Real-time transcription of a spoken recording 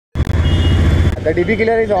the DB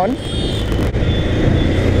killer is on.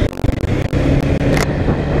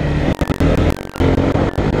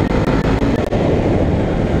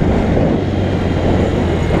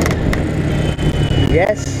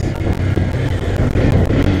 Yes.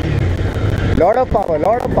 Lot of power,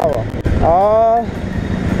 lot of power.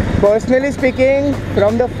 Personally speaking,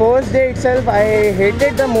 from the first day itself, I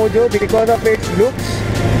hated the Mojo because of its looks.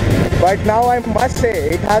 But now I must say,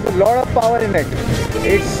 it has a lot of power in it.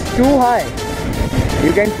 It's too high.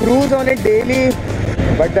 You can cruise on it daily,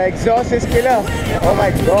 but the exhaust is killer. Oh my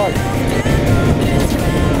god.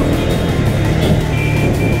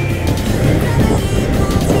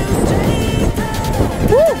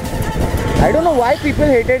 Woo! I don't know why people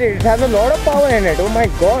hated it. It has a lot of power in it. Oh my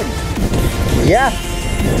god. Yeah.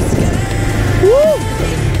 Woo!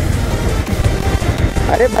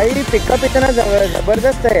 अरे भाई pickup इतना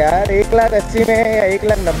ज़बरदस्त है यार, 1,80,000 में या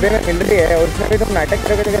 1,90,000 में मिल रही है और उसमें भी तुम नाटक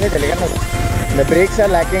करोगे तो कैसे चलेगा ना। The breaks are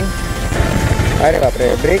lacking. अरे बाप रे,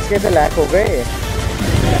 ब्रेक्स कैसे लैक हो गए।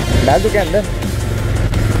 डाल दूँ क्या अंदर?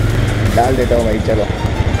 डाल देता हूँ भाई, चलो।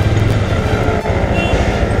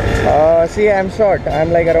 See, I'm short.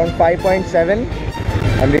 I'm like around 5.7.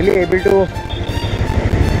 I'm really able to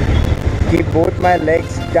keep both my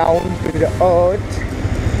legs down to the earth.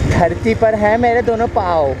 धरती पर है मेरे दोनों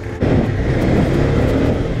पाँव।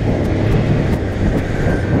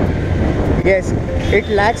 Yes, it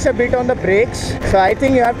lacks a bit on the brakes, so I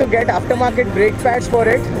think you have to get aftermarket brake pads for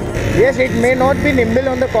it. Yes, it may not be nimble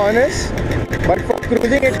on the corners, but for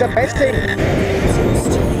cruising it's the best thing.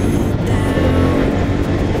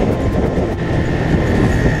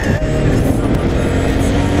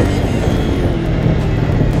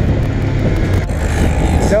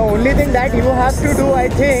 The only thing that you have to do, I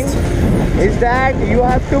think, is that you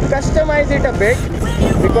have to customize it a bit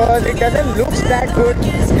because it doesn't look that good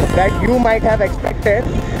that you might have expected.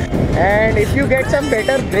 And if you get some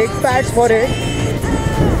better brake pads for it,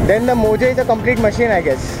 then the Mojo is a complete machine, I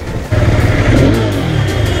guess.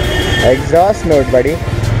 Exhaust note, buddy.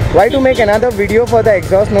 Why to make another video for the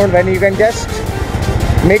exhaust note when you can just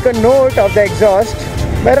make a note of the exhaust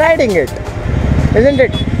by riding it, isn't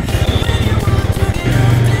it?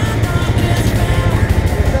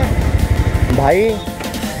 भाई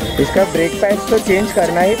इसका brake pad तो change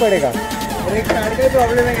करना ही पड़ेगा। Brake pad का ही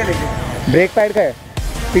problem है क्या? लेकिन brake pad का है,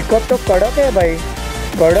 पिकअप तो कड़क है भाई,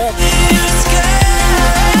 कड़क।